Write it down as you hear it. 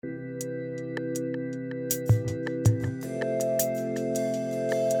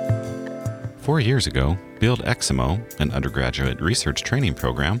4 years ago, Build Eximo, an undergraduate research training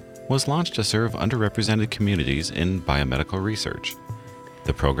program, was launched to serve underrepresented communities in biomedical research.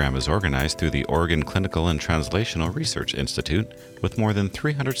 The program is organized through the Oregon Clinical and Translational Research Institute, with more than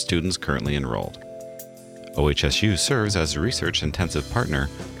 300 students currently enrolled. OHSU serves as a research-intensive partner,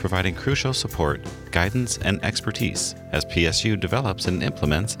 providing crucial support, guidance, and expertise as PSU develops and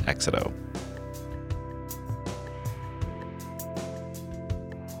implements Exito.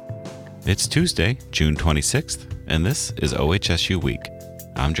 It's Tuesday, June 26th, and this is OHSU Week.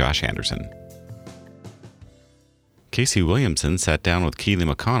 I'm Josh Anderson. Casey Williamson sat down with Keely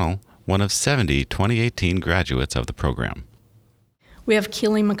McConnell, one of 70 2018 graduates of the program. We have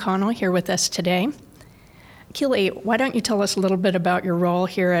Keely McConnell here with us today. Keely, why don't you tell us a little bit about your role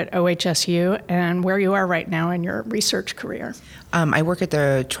here at OHSU and where you are right now in your research career? I work at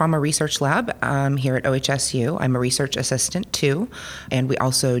the Trauma Research Lab here at OHSU. I'm a research assistant too, and we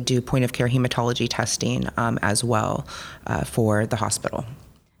also do point-of-care hematology testing as well for the hospital.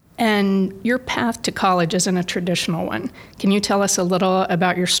 And your path to college isn't a traditional one. Can you tell us a little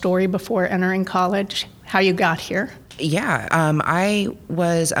about your story before entering college, how you got here? Yeah, I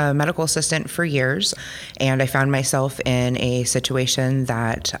was a medical assistant for years, and I found myself in a situation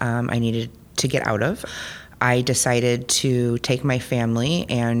that I needed to get out of. I decided to take my family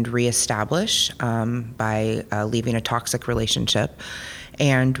and reestablish by leaving a toxic relationship.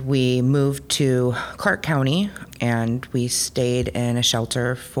 And we moved to Clark County, and we stayed in a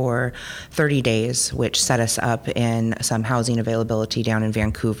shelter for 30 days, which set us up in some housing availability down in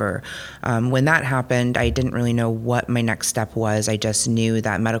Vancouver. When that happened, I didn't really know what my next step was. I just knew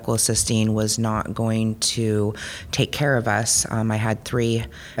that medical assisting was not going to take care of us. I had three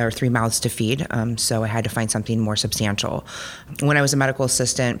mouths to feed, so I had to find something more substantial. When I was a medical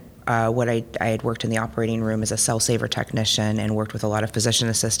assistant, I had worked in the operating room as a cell saver technician and worked with a lot of physician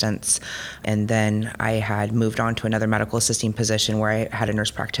assistants. And then I had moved on to another medical assisting position where I had a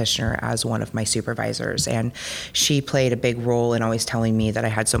nurse practitioner as one of my supervisors. And she played a big role in always telling me that I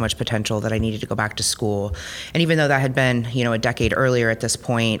had so much potential that I needed to go back to school. And even though that had been, a decade earlier at this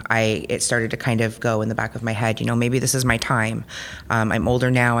point, it started to kind of go in the back of my head, maybe this is my time. I'm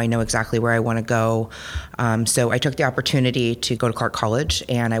older now. I know exactly where I want to go. So I took the opportunity to go to Clark College,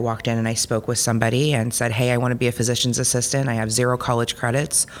 and I walked in and I spoke with somebody and said, hey, I want to be a physician's assistant. I have 0 college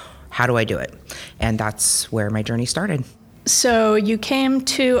credits. How do I do it? And that's where my journey started. So you came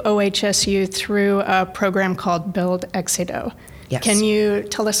to OHSU through a program called Build Exito. Yes. Can you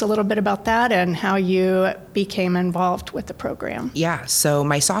tell us a little bit about that and how you became involved with the program? Yeah, so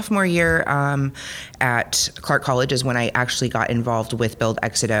my sophomore year at Clark College is when I actually got involved with Build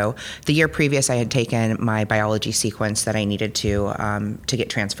Exito. The year previous, I had taken my biology sequence that I needed to get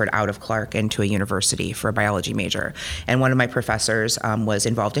transferred out of Clark into a university for a biology major. And one of my professors was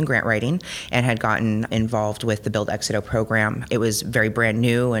involved in grant writing and had gotten involved with the Build Exito program. It was very brand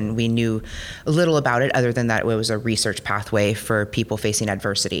new, and we knew little about it other than that it was a research pathway for people facing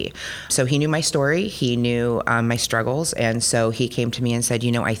adversity. So he knew my story, he knew my struggles, and so he came to me and said,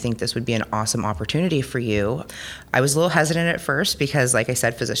 I think this would be an awesome opportunity for you. I was a little hesitant at first because, like I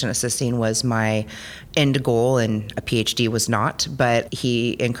said, physician assisting was my end goal and a PhD was not, but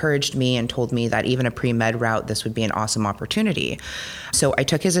he encouraged me and told me that even a pre-med route, this would be an awesome opportunity. So I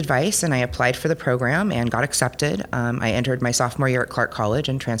took his advice and I applied for the program and got accepted. I entered my sophomore year at Clark College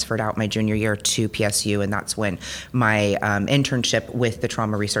and transferred out my junior year to PSU, and that's when my internship with the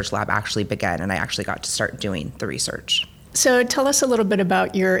Trauma Research Lab actually began, and I actually got to start doing the research. So tell us a little bit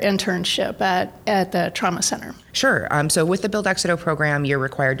about your internship at the Trauma Center. Sure. So with the Build Exito program, you're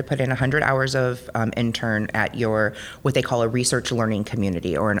required to put in 100 hours of intern at your, what they call a research learning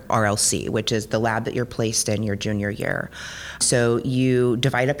community, or an RLC, which is the lab that you're placed in your junior year. So you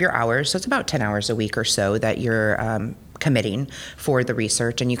divide up your hours, so it's about 10 hours a week or so that you're committing for the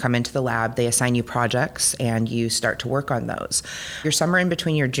research, and you come into the lab, they assign you projects, and you start to work on those. Your summer in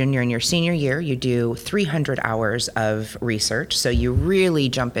between your junior and your senior year, you do 300 hours of research, so you really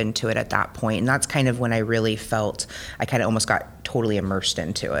jump into it at that point, and that's kind of when I really felt I kind of almost got totally immersed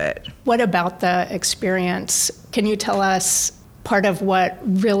into it. What about the experience? Can you tell us part of what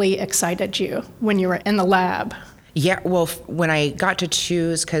really excited you when you were in the lab? Yeah, well, when I got to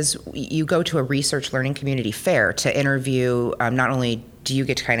choose, because you go to a research learning community fair to interview, not only do you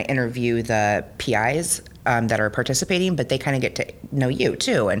get to kind of interview the PIs that are participating, but they kind of get to know you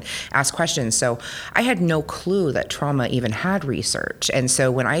too and ask questions. So I had no clue that trauma even had research. And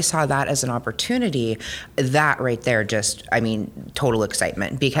so when I saw that as an opportunity, that right there just, total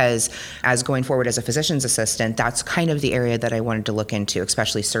excitement, because as going forward as a physician's assistant, that's kind of the area that I wanted to look into,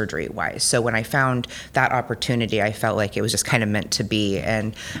 especially surgery wise. So when I found that opportunity, I felt like it was just kind of meant to be.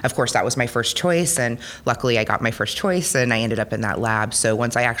 And of course, that was my first choice. And luckily I got my first choice and I ended up in that lab. So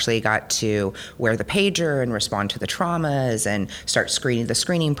once I actually got to wear the pager and respond to the traumas and start the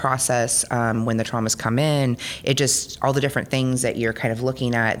screening process when the traumas come in, it just, all the different things that you're kind of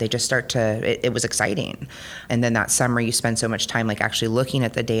looking at, they just start to, it was exciting. And then that summer you spend so much time like actually looking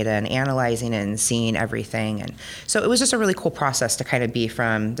at the data and analyzing it and seeing everything. And so it was just a really cool process to kind of be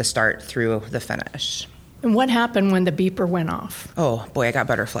from the start through the finish. And what happened when the beeper went off? Oh boy, I got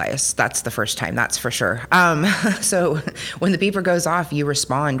butterflies. That's the first time, that's for sure. So when the beeper goes off, you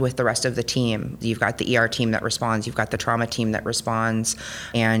respond with the rest of the team. You've got the ER team that responds, you've got the trauma team that responds,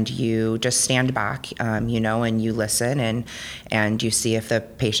 and you just stand back, and you listen and you see if the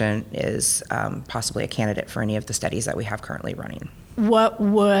patient is possibly a candidate for any of the studies that we have currently running. What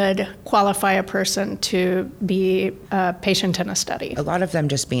would qualify a person to be a patient in a study? A lot of them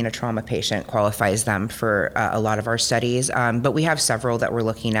just being a trauma patient qualifies them for a lot of our studies, but we have several that we're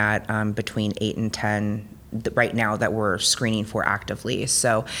looking at between 8 and 10 right now that we're screening for actively.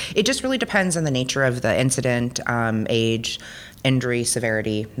 So it just really depends on the nature of the incident, age, injury,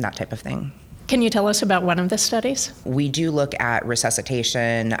 severity, that type of thing. Can you tell us about one of the studies? We do look at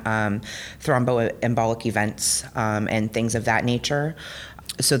resuscitation, thromboembolic events, and things of that nature.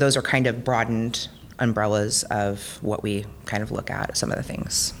 So those are kind of broadened umbrellas of what we kind of look at, some of the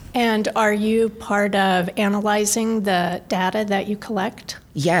things. And are you part of analyzing the data that you collect?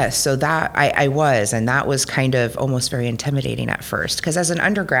 Yes, so that I was, and that was kind of almost very intimidating at first, because as an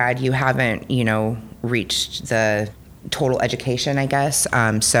undergrad, you haven't, reached the total education, I guess.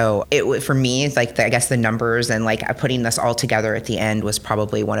 So it for me, like I guess the numbers and like putting this all together at the end was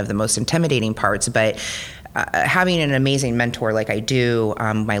probably one of the most intimidating parts. But having an amazing mentor like I do,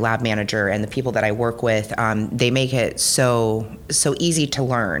 my lab manager and the people that I work with, they make it so easy to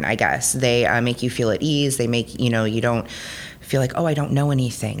learn. I guess they make you feel at ease. They make you don't feel like, oh, I don't know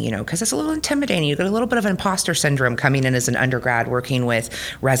anything, because it's a little intimidating. You get a little bit of imposter syndrome coming in as an undergrad, working with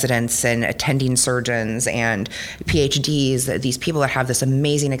residents and attending surgeons and PhDs, these people that have this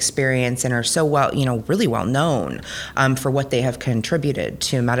amazing experience and are so really well known for what they have contributed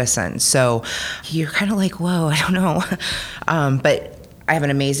to medicine. So you're kind of like, whoa, I don't know. But I have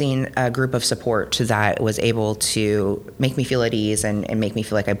an amazing group of support that was able to make me feel at ease and make me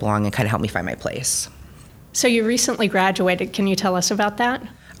feel like I belong and kind of help me find my place. So you recently graduated. Can you tell us about that?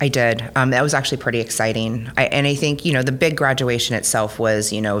 I did. That was actually pretty exciting. I think, the big graduation itself was,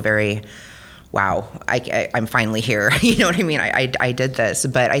 very, wow, I'm finally here. You know what I mean? I did this.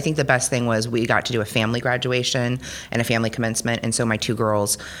 But I think the best thing was we got to do a family graduation and a family commencement. And so my two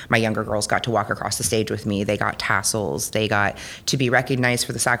girls, my younger girls, got to walk across the stage with me. They got tassels. They got to be recognized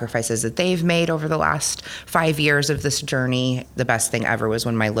for the sacrifices that they've made over the last 5 years of this journey. The best thing ever was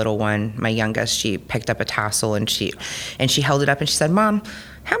when my little one, my youngest, she picked up a tassel and she held it up and she said, "Mom,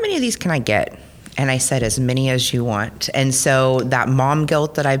 how many of these can I get?" And I said, "As many as you want." And so that mom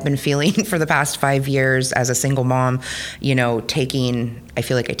guilt that I've been feeling for the past 5 years as a single mom, I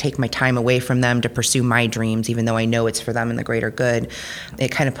feel like I take my time away from them to pursue my dreams, even though I know it's for them and the greater good.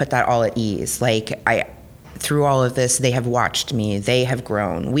 It kind of put that all at ease. Through all of this, they have watched me. They have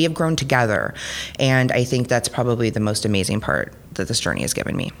grown. We have grown together. And I think that's probably the most amazing part that this journey has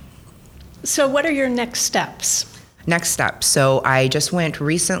given me. So what are your next steps? Next step. So I just went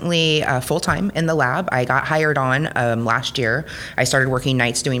recently full-time in the lab. I got hired on last year. I started working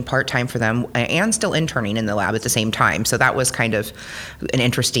nights doing part-time for them and still interning in the lab at the same time. So that was kind of an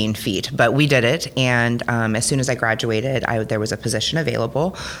interesting feat, but we did it. And as soon as I graduated, there was a position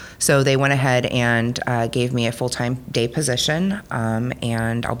available. So they went ahead and gave me a full-time day position.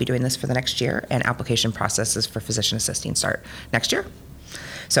 And I'll be doing this for the next year. And application processes for physician assisting start next year.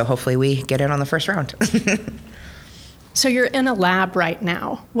 So hopefully we get in on the first round. So you're in a lab right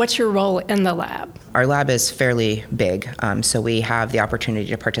now. What's your role in the lab? Our lab is fairly big, so we have the opportunity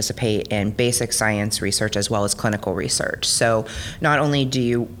to participate in basic science research as well as clinical research. So not only do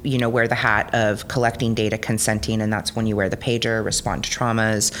you wear the hat of collecting data, consenting, and that's when you wear the pager, respond to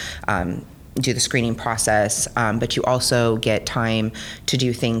traumas, do the screening process, but you also get time to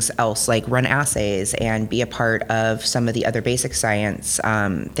do things else like run assays and be a part of some of the other basic science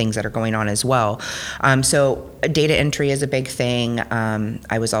things that are going on as well. So data entry is a big thing.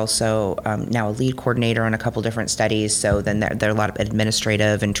 I was also now a lead coordinator on a couple different studies, so then there are a lot of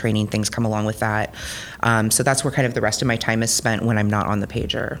administrative and training things come along with that. So that's where kind of the rest of my time is spent when I'm not on the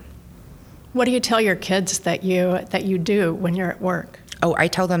pager. What do you tell your kids that you do when you're at work? Oh, I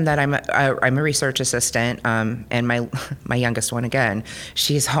tell them that I'm a research assistant, and my youngest one, again,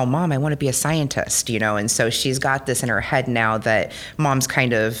 she's, oh, Mom, I want to be a scientist, and so she's got this in her head now that Mom's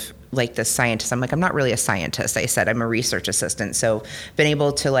kind of like the scientist. I'm like, I'm not really a scientist. I said I'm a research assistant. So been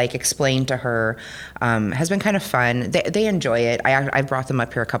able to like explain to her has been kind of fun. They enjoy it. I've brought them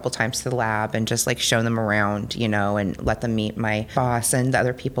up here a couple times to the lab and just like shown them around, and let them meet my boss and the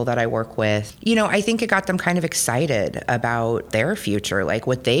other people that I work with. I think it got them kind of excited about their future, like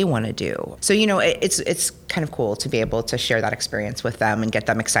what they want to do. So, it's kind of cool to be able to share that experience with them and get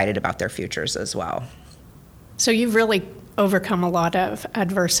them excited about their futures as well. So you've really overcome a lot of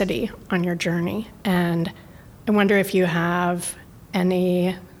adversity on your journey, and I wonder if you have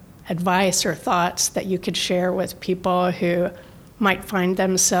any advice or thoughts that you could share with people who might find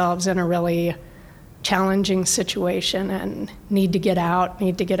themselves in a really challenging situation and need to get out,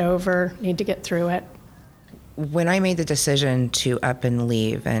 need to get over, need to get through it. When I made the decision to up and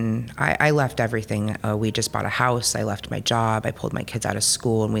leave, and I left everything. We just bought a house. I left my job. I pulled my kids out of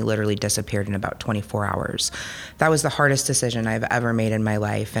school, and we literally disappeared in about 24 hours. That was the hardest decision I've ever made in my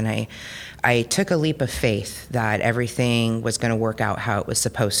life, and I took a leap of faith that everything was going to work out how it was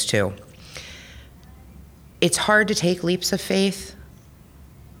supposed to. It's hard to take leaps of faith,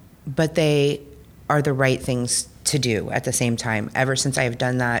 but they are the right things to do at the same time. Ever since I have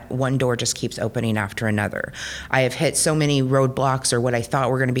done that, one door just keeps opening after another. I have hit so many roadblocks, or what I thought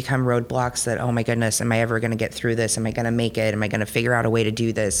were going to become roadblocks, that, oh my goodness, am I ever going to get through this? Am I going to make it? Am I going to figure out a way to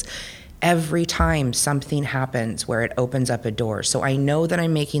do this? Every time something happens where it opens up a door. So I know that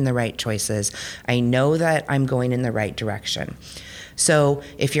I'm making the right choices. I know that I'm going in the right direction. So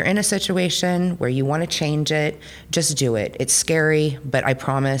if you're in a situation where you want to change it, just do it. It's scary, but I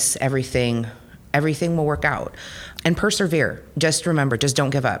promise everything will work out. And persevere. Just remember, just don't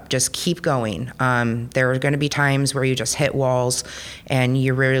give up. Just keep going. There are going to be times where you just hit walls and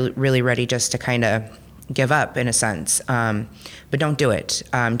you're really, really ready just to kind of give up in a sense. But don't do it.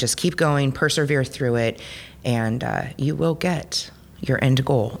 Just keep going, persevere through it, and you will get your end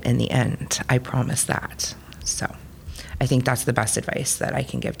goal in the end. I promise that. So I think that's the best advice that I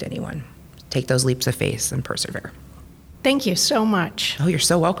can give to anyone. Take those leaps of faith and persevere. Thank you so much. Oh, you're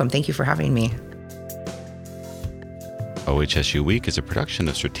so welcome. Thank you for having me. OHSU Week is a production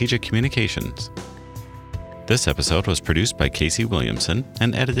of Strategic Communications. This episode was produced by Casey Williamson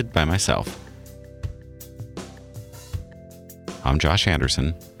and edited by myself. I'm Josh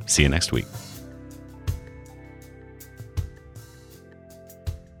Anderson. See you next week.